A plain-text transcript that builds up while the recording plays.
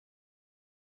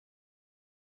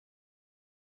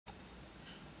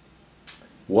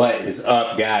What is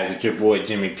up, guys? It's your boy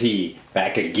Jimmy P,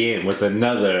 back again with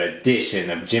another edition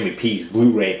of Jimmy P's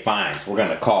Blu-ray Finds. We're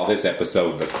gonna call this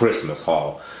episode the Christmas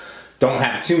Haul. Don't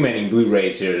have too many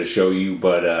Blu-rays here to show you,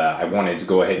 but I wanted to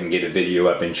go ahead and get a video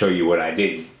up and show you what I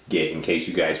did get in case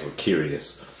you guys were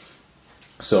curious.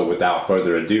 So without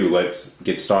further ado, let's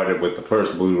get started with the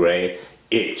first Blu-ray,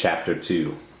 It Chapter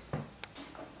 2.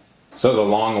 So the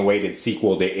long-awaited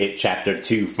sequel to It Chapter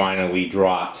 2 finally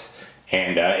dropped.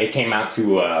 And it came out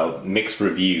to mixed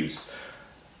reviews.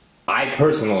 I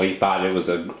personally thought it was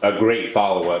a great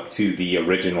follow-up to the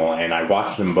original, and I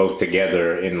watched them both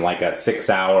together in like a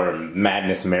 6-hour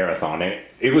madness marathon, and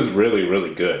it was really,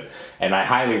 really good. And I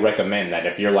highly recommend that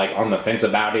if you're like on the fence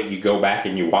about it, you go back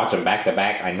and you watch them back to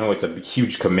back. I know it's a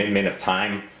huge commitment of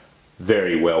time.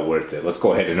 Very well worth it. Let's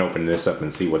go ahead and open this up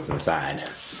and see what's inside.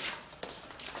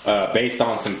 Based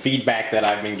on some feedback that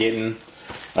I've been getting,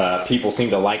 people seem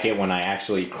to like it when I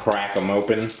actually crack them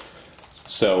open.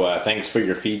 So thanks for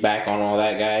your feedback on all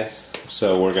that, guys.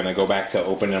 So we're gonna go back to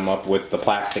opening them up with the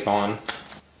plastic on.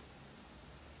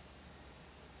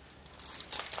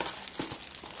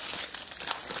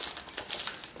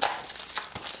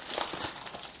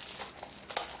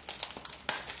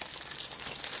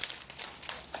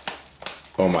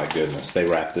 Oh my goodness, they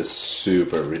wrapped this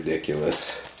super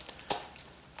ridiculous.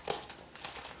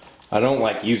 I don't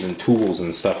like using tools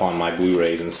and stuff on my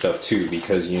Blu-rays and stuff too,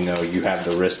 because you know you have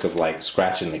the risk of like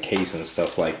scratching the case and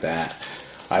stuff like that.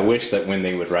 I wish that when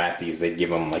they would wrap these they'd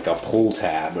give them like a pull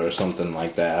tab or something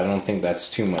like that. I don't think that's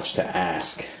too much to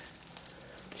ask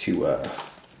to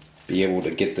be able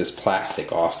to get this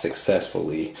plastic off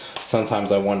successfully. Sometimes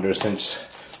I wonder, since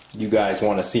you guys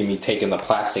want to see me taking the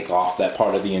plastic off, that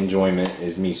part of the enjoyment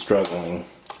is me struggling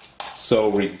so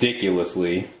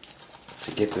ridiculously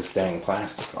to get this dang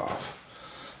plastic off.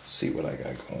 See what I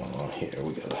got going on here.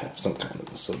 We gotta have some kind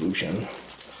of a solution.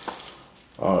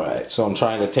 Alright, so I'm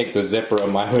trying to take the zipper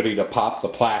of my hoodie to pop the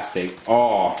plastic.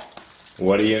 Oh,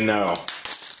 what do you know?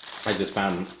 I just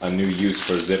found a new use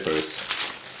for zippers.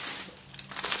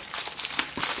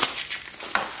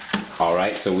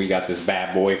 Alright, so we got this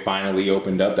bad boy finally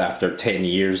opened up after 10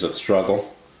 years of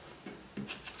struggle.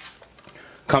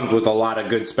 Comes with a lot of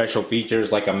good special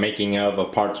features, like a making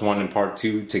of parts 1 and part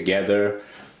 2 together,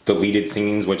 deleted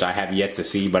scenes, which I have yet to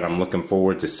see, but I'm looking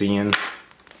forward to seeing.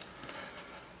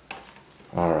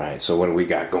 Alright, so what do we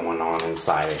got going on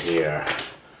inside of here?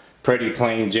 Pretty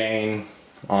plain Jane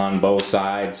on both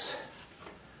sides.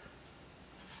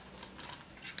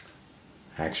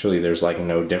 Actually, there's like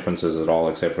no differences at all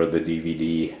except for the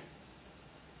DVD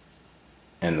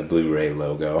and the Blu-ray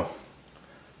logo.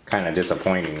 Kind of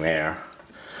disappointing there.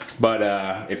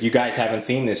 But if you guys haven't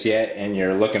seen this yet and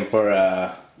you're looking for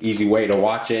a easy way to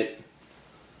watch it,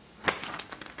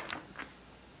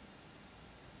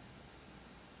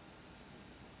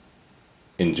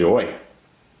 enjoy.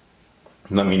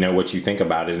 Let me know what you think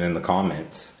about it in the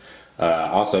comments.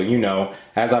 Also, you know,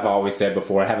 as I've always said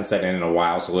before, I haven't said it in a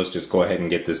while, so let's just go ahead and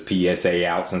get this PSA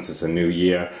out since it's a new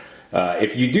year.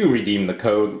 If you do redeem the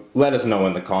code, let us know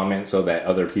in the comments so that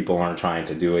other people aren't trying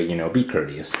to do it. You know, be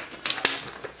courteous.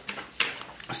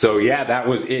 So yeah, that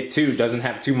was it too. Doesn't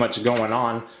have too much going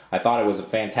on. I thought it was a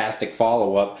fantastic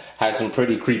follow-up. Has some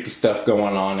pretty creepy stuff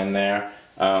going on in there.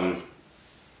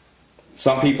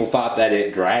 Some people thought that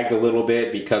it dragged a little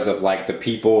bit because of like the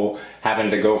people having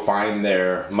to go find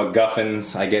their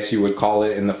MacGuffins, I guess you would call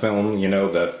it in the film. You know,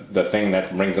 the thing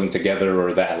that brings them together,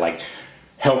 or that like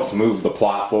helps move the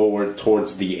plot forward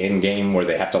towards the end game, where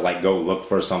they have to like go look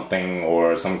for something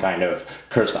or some kind of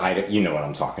cursed item. You know what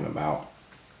I'm talking about.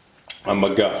 A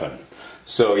MacGuffin.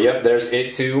 So yep, there's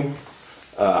it too.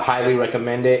 Highly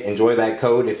recommend it. Enjoy that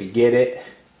code if you get it.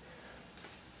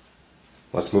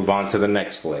 Let's move on to the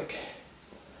next flick.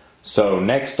 So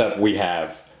next up we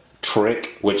have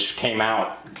Trick, which came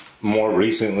out more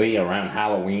recently around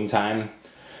Halloween time.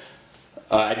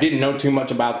 I didn't know too much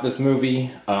about this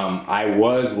movie. I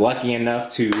was lucky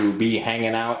enough to be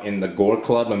hanging out in the Gore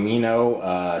Club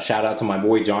Amino. Shout out to my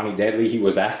boy Johnny Deadly. He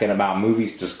was asking about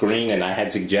movies to screen, and I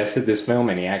had suggested this film,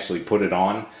 and he actually put it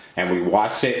on, and we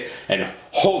watched it, and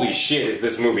holy shit is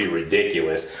this movie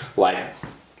ridiculous. Like,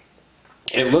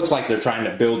 it looks like they're trying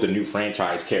to build a new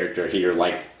franchise character here,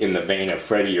 like in the vein of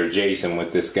Freddy or Jason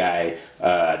with this guy,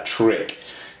 Trick.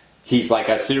 He's like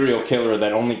a serial killer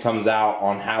that only comes out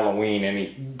on Halloween, and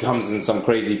he comes in some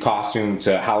crazy costume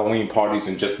to Halloween parties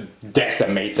and just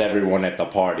decimates everyone at the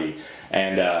party.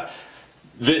 And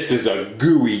this is a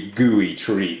gooey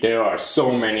treat. There are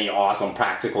so many awesome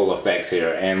practical effects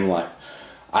here, and like,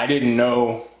 I didn't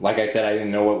know, like I said, I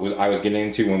didn't know what I was getting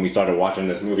into when we started watching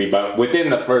this movie, but within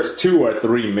the first 2 or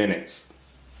 3 minutes,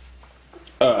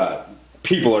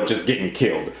 people are just getting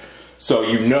killed. So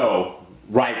you know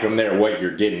right from there what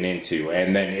you're getting into,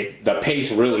 and then the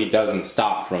pace really doesn't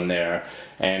stop from there.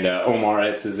 And Omar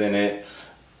Epps is in it,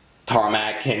 Tom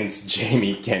Atkins,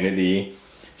 Jamie Kennedy,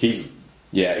 he's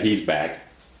back.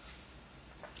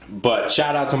 But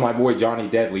shout out to my boy Johnny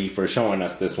Deadly for showing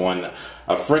us this one,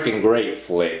 a freaking great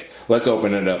flick. Let's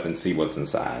open it up and see what's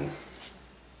inside.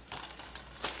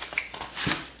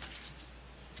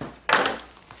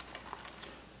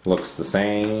 Looks the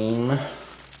same.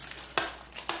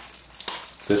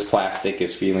 This plastic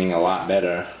is feeling a lot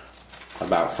better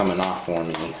about coming off for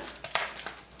me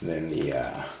than the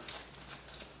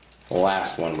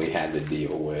last one we had to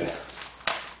deal with.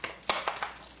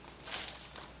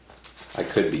 I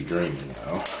could be dreaming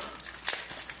though.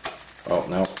 Oh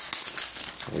no.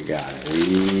 We got it.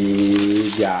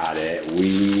 We got it.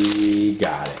 We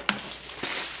got it.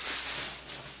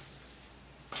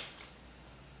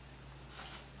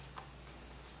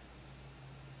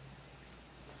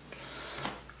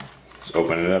 Let's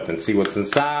open it up and see what's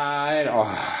inside.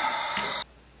 Oh.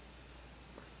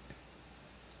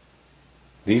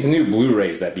 These new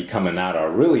Blu-rays that be coming out are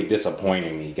really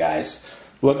disappointing me, guys.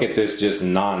 Look at this just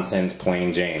nonsense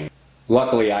plain Jane.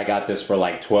 Luckily I got this for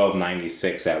like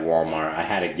 $12.96 at Walmart. I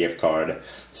had a gift card,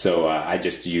 so I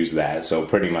just used that. So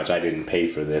pretty much I didn't pay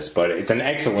for this, but it's an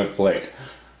excellent flick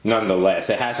nonetheless.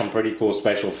 It has some pretty cool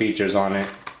special features on it.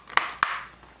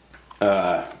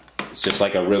 It's just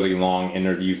like a really long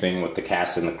interview thing with the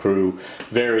cast and the crew.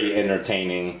 Very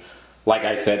entertaining. Like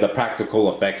I said, the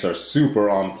practical effects are super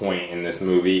on point in this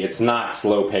movie. It's not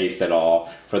slow paced at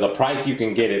all. For the price you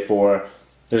can get it for,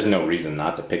 there's no reason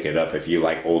not to pick it up if you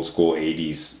like old school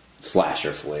 80s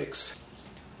slasher flicks.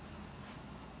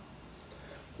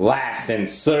 Last and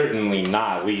certainly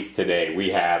not least today, we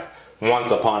have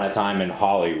Once Upon a Time in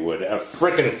Hollywood, a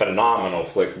freaking phenomenal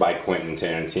flick by Quentin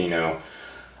Tarantino.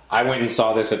 I went and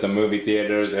saw this at the movie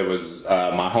theaters. It was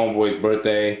my homeboy's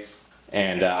birthday,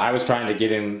 and I was trying to get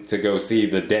him to go see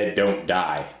The Dead Don't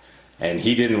Die. And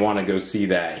he didn't want to go see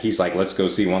that. He's like, let's go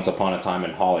see Once Upon a Time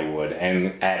in Hollywood.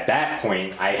 And at that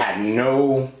point, I had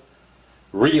no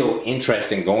real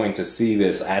interest in going to see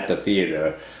this at the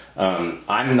theater.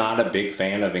 I'm not a big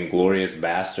fan of Inglourious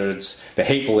Bastards. The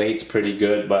Hateful Eight's pretty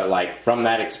good, but like from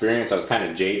that experience, I was kind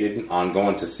of jaded on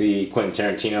going to see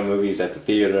Quentin Tarantino movies at the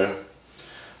theater.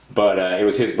 But it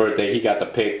was his birthday. He got the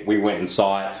pick. We went and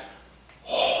saw it.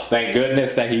 Oh, thank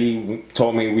goodness that he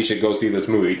told me we should go see this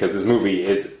movie, because this movie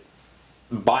is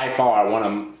by far one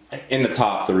of in the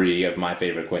top 3 of my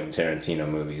favorite Quentin Tarantino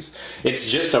movies. It's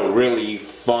just a really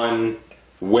fun,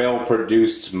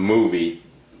 well-produced movie.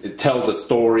 It tells a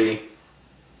story.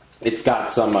 It's got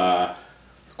some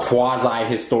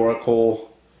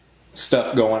quasi-historical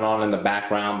stuff going on in the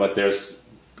background, but there's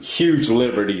huge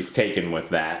liberties taken with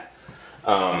that.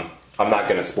 I'm not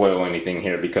going to spoil anything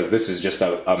here because this is just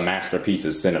a masterpiece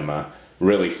of cinema.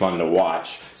 Really fun to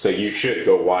watch, so you should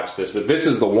go watch this. But this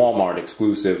is the Walmart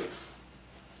exclusive.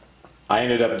 I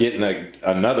ended up getting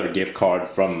another gift card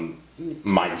from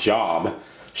my job.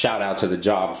 Shout out to the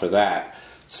job for that.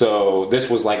 So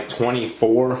this was like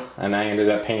 $24 and I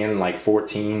ended up paying like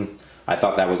 $14. I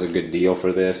thought that was a good deal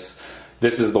for this.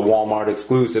 This is the Walmart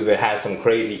exclusive. It has some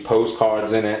crazy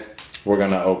postcards in it. We're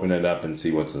gonna open it up and see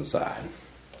what's inside.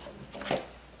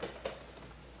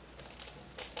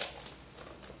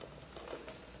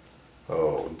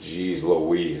 Oh, geez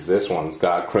Louise, this one's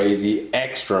got crazy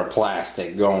extra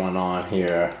plastic going on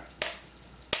here.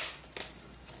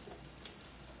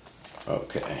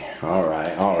 Okay,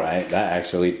 alright, that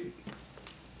actually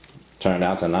turned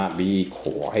out to not be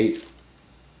quite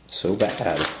so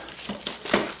bad.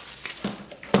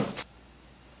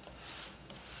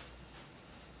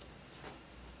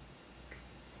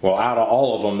 Well, out of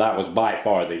all of them, that was by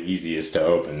far the easiest to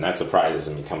open. That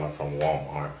surprises me coming from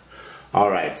Walmart.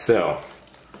 Alright, so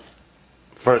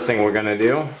first thing we're gonna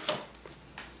do,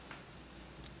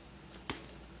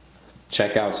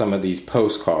 check out some of these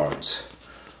postcards.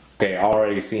 Okay,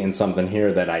 already seeing something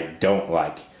here that I don't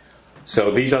like.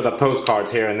 So these are the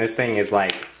postcards here, and this thing is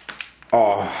like,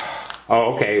 oh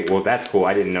okay, well that's cool,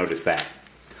 I didn't notice that.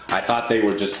 I thought they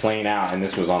were just plain out and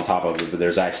this was on top of it, but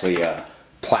there's actually a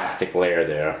plastic layer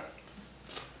there.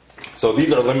 So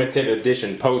these are limited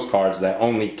edition postcards that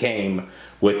only came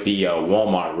with the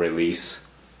Walmart release.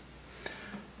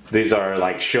 These are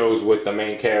like shows with the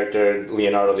main character,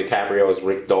 Leonardo DiCaprio as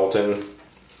Rick Dalton.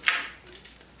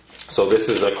 So this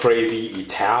is a crazy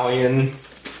Italian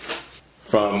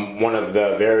from one of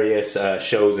the various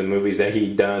shows and movies that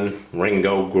he'd done,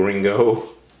 Ringo Gringo.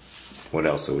 What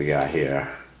else do we got here?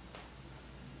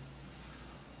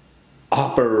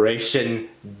 Operation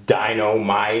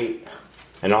Dynamite.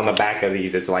 And on the back of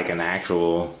these, it's like an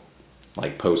actual,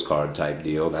 like, postcard type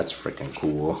deal. That's freaking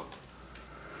cool.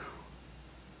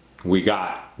 We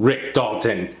got Rick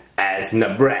Dalton as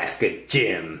Nebraska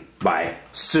Jim by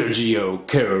Sergio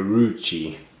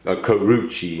Carici.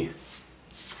 Carici.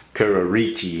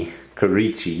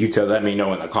 Let me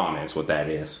know in the comments what that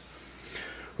is.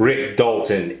 Rick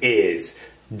Dalton is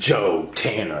Joe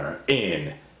Tanner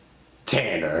in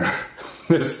Tanner.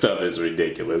 This stuff is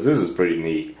ridiculous. This is pretty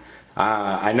neat.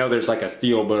 I know there's like a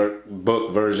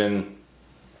steelbook version.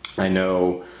 I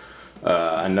know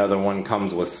another one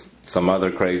comes with some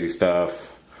other crazy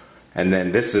stuff. And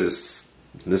then this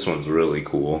one's really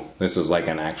cool. This is like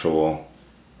an actual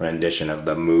rendition of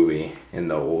the movie in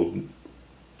the old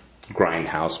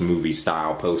grindhouse movie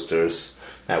style posters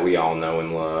that we all know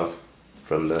and love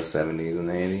from the 70s and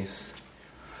 80s.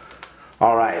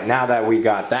 Alright, now that we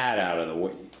got that out of the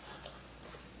way.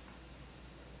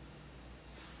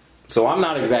 So I'm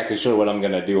not exactly sure what I'm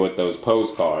going to do with those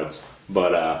postcards,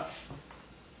 but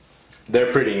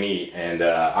they're pretty neat. And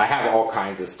I have all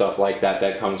kinds of stuff like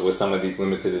that comes with some of these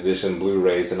limited edition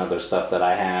Blu-rays and other stuff that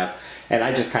I have. And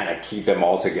I just kind of keep them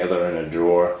all together in a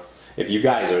drawer. If you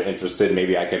guys are interested,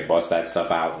 maybe I could bust that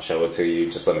stuff out and show it to you.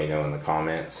 Just let me know in the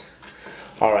comments.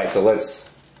 Alright, so let's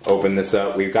open this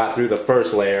up. We've got through the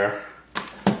first layer.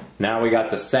 Now we got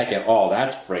the second. Oh,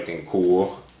 that's freaking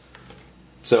cool.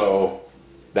 So,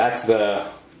 that's the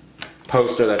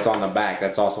poster that's on the back.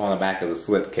 That's also on the back of the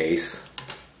slipcase.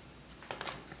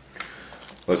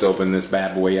 Let's open this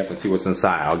bad boy up and see what's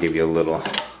inside. I'll give you a little.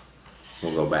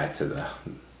 We'll go back to the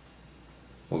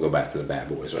bad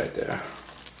boys right there.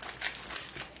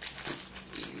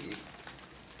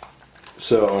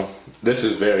 So this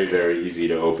is very, very easy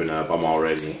to open up. I'm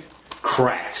already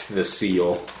cracked the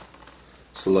seal.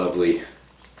 It's lovely.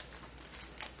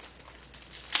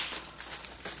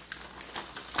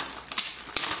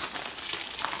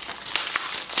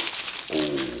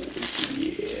 Oh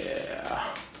yeah.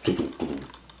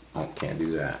 Oh, can't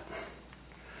do that.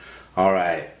 All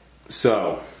right.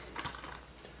 So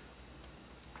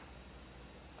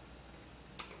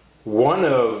one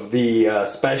of the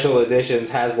special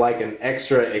editions has like an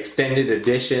extra extended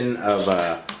edition of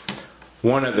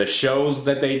one of the shows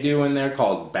that they do in there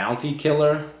called Bounty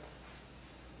Killer.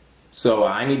 So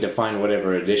I need to find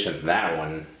whatever edition that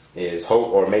one is,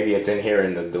 or maybe it's in here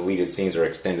in the deleted scenes or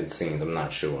extended scenes, I'm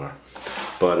not sure.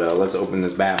 But let's open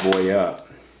this bad boy up.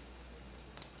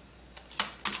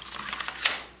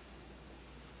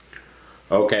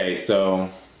 Okay, so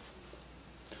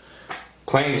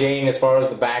plain Jane as far as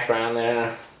the background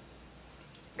there.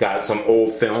 Got some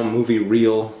old film, movie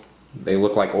reel. They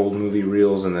look like old movie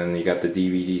reels, and then you got the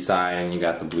DVD side and you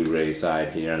got the Blu-ray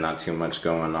side here. Not too much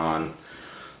going on.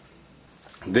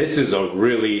 This is a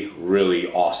really, really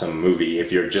awesome movie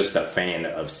if you're just a fan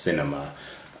of cinema.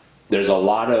 There's a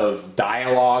lot of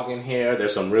dialogue in here.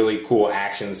 There's some really cool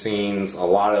action scenes. A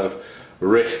lot of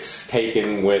risks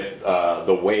taken with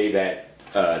the way that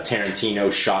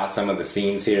Tarantino shot some of the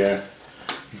scenes here.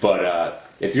 But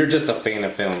if you're just a fan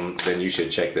of film, then you should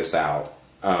check this out.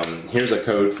 Here's a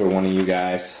code for one of you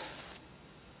guys.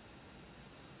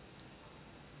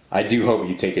 I do hope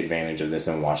you take advantage of this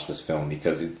and watch this film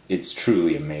because it's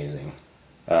truly amazing.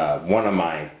 One of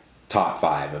my top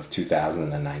 5 of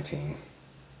 2019.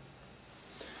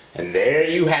 And there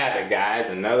you have it, guys.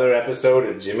 Another episode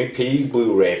of Jimmy P's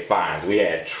Blu-ray Finds. We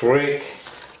had Trick,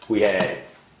 we had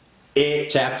It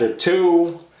Chapter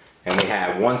 2, and we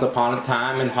have Once Upon a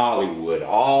Time in Hollywood.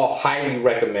 All highly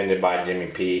recommended by Jimmy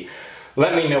P.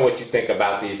 Let me know what you think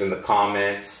about these in the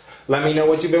comments. Let me know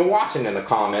what you've been watching in the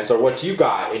comments or what you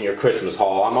got in your Christmas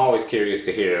haul. I'm always curious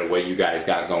to hear what you guys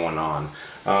got going on.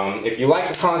 If you like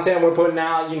the content we're putting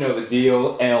out, you know the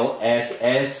deal,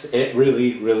 LSS. It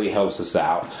really, really helps us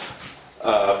out.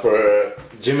 For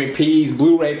Jimmy P's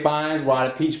Blu-ray Finds,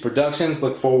 Rotted Peach Productions,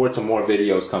 look forward to more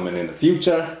videos coming in the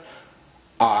future.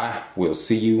 I will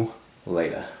see you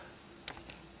later.